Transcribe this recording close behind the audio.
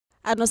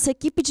a nossa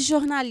equipe de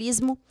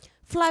jornalismo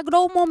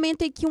flagrou o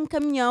momento em que um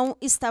caminhão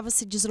estava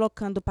se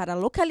deslocando para a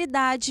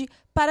localidade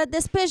para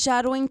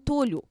despejar o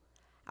entulho.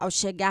 Ao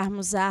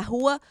chegarmos à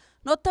rua,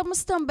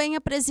 notamos também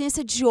a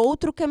presença de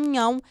outro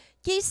caminhão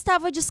que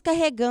estava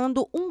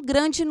descarregando um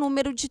grande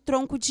número de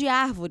tronco de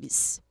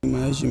árvores.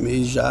 Mais de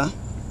mês já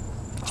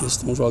que eles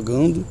estão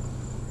jogando.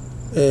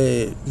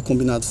 O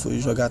combinado foi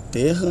jogar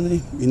terra,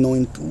 né, e não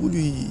entulho,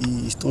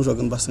 e estão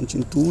jogando bastante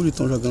entulho,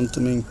 estão jogando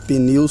também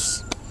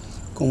pneus,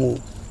 como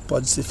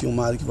pode ser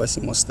filmado que vai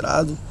ser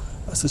mostrado,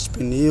 bastante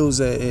pneus,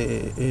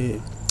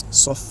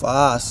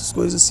 sofá, essas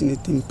coisas assim, né,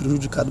 tem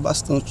prejudicado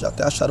bastante. Já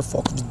até acharam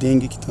foco de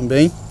dengue aqui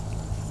também,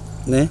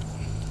 né?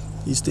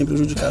 Isso tem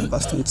prejudicado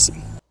bastante,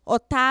 sim.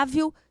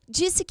 Otávio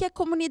disse que a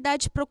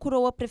comunidade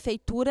procurou a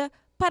prefeitura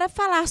para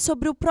falar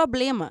sobre o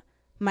problema,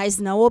 mas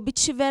não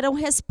obtiveram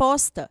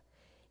resposta.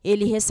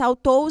 Ele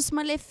ressaltou os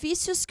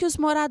malefícios que os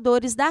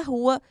moradores da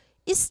rua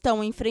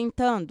estão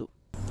enfrentando.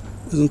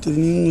 Mas não teve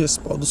nenhum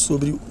respaldo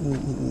sobre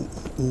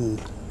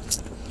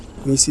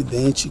o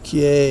incidente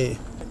que é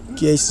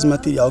esse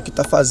material que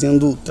está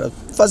fazendo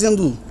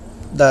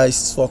dar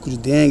esses focos de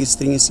dengue, esse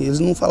trem assim. Eles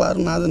não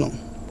falaram nada não.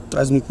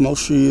 Traz muito mau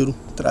cheiro,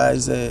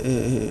 traz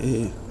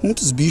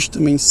muitos bichos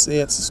também,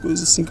 insetos, essas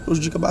coisas assim que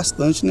prejudica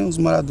bastante, né, os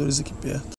moradores aqui perto.